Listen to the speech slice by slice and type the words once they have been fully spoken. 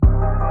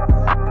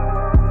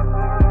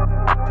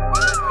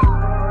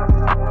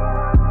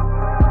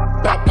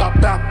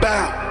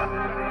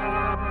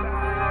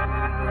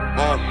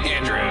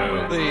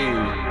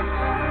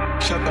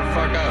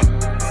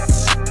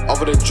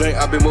Off of the drink,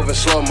 I be moving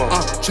slow-mo.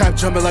 Trap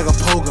jumping like a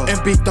pogo.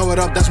 MB throw it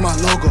up, that's my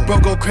logo. Bro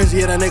go crazy,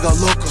 yeah, that nigga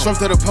loco.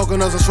 Swerve to the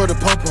Poconos, I swear to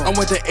Popo. I'm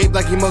with the ape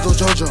like Emoto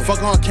Jojo.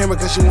 Fuck on camera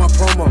cause she want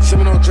promo.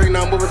 Sippin' on drink,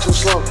 now I'm moving too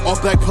slow. All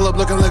black, pull up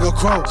looking like a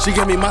crow. She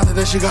give me mouth,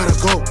 then she gotta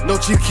go. No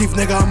Chief Keef,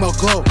 nigga, I'm a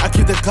glow. I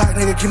keep the Glock,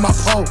 nigga, keep my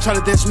pole. Try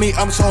to diss me,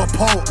 I'm so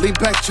appalled. Lean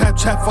back,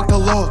 trap, fuck the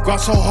law. Grind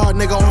so hard,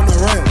 nigga, on the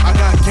rim. I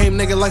got game,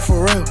 nigga, like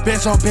for real.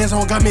 Bands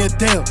on, got me a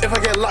deal. If I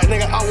get locked,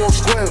 nigga, I won't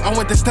squeal. I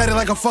went to steady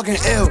like a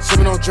fucking ill.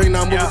 Sippin' on drink,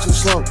 now I'm moving too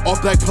slow. All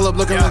black, pull up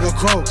looking like a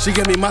crow. She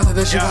give me mouth,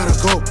 then she gotta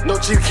go. No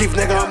Chief Keef,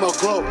 nigga, I'm a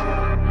glow.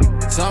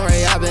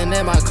 Sorry, I been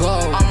in my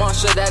clothes. I'm on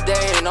shit that they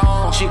ain't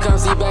on. She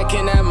comes see back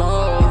in that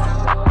mode.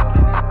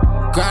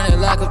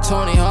 Grinding like a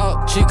Tony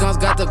Hawk. She comes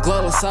got the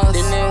glow sauce.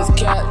 In this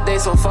cat, they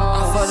so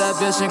far. I fuck that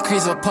bitch,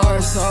 increase her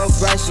pulse. So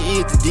bright, she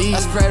eat the D. I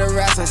spray the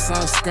rats like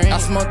sunscreen. I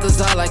smoke this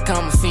out like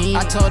I'm a fiend.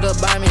 I told her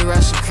buy me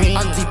Russian cream.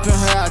 I'm deep in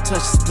her, I touch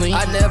the spleen.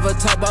 I never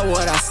talk about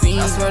what I seen.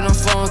 I swear them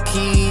phone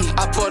keys.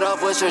 I put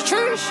up with your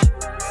trish.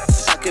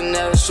 I can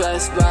never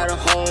stress by the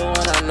hoe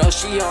when I know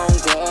she on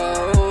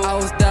go. I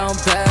was down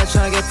bad,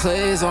 tryna get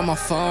plays on my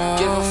phone.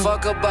 Give a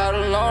fuck about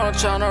a loan,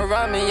 tryna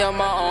run me on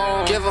my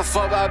own. Give a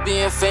fuck about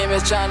being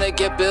famous, tryna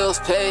get bills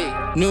paid.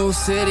 New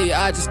city,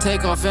 I just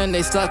take off and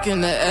they stuck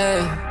in the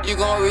air. You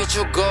gon' reach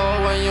your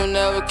goal when you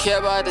never care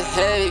about the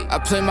hate. I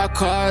play my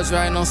cards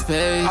right on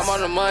space. I'm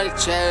on the money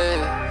check.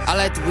 I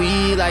like the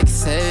weed like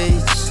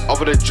sage. Off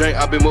of the drink,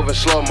 I be moving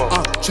slow-mo.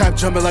 Trap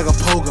jumping like a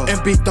pogo.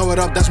 MB throw it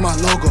up, that's my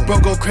logo. Bro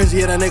go crazy,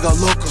 yeah, that nigga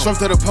loco. Swerve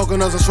to the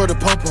Poconos, I swear to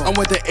Popo. I'm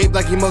with the ape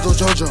like Emoto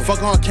Jojo.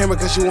 Fuck on camera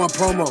cause she want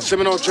promo.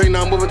 Sippin' on drink,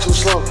 now I'm moving too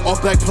slow. All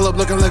black, pull up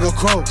looking like a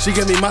crow. She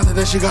give me mouth,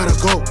 then she gotta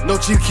go. No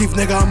Chief Keef,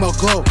 nigga, I'm a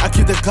glow. I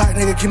keep the Glock,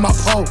 nigga, keep my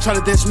pole. Try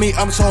to diss me,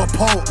 I'm so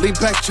appalled. Lean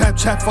back, trap,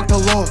 fuck the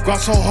law.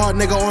 Grind so hard,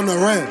 nigga, on the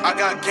rim. I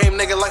got game,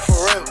 nigga, like for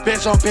real.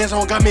 Bands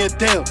on, got me a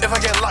deal. If I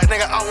get locked,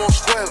 nigga, I won't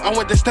squeal. I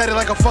went to steady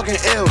like a fucking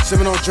ill.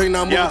 Sippin' on drink,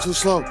 now I'm moving too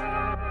slow.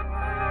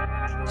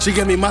 She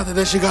give me mouth,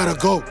 then she gotta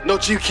go. No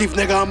Chief Keef,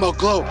 nigga, I'm a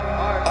glow.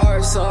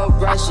 Art so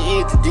bright, she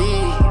eat the D.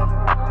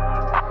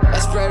 I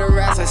spray the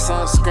rats like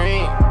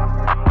sunscreen.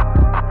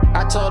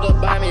 I told her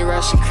buy me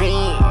Russian cream.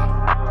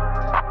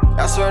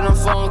 I swear them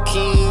phone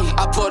keys.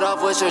 I put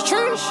up with your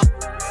trish.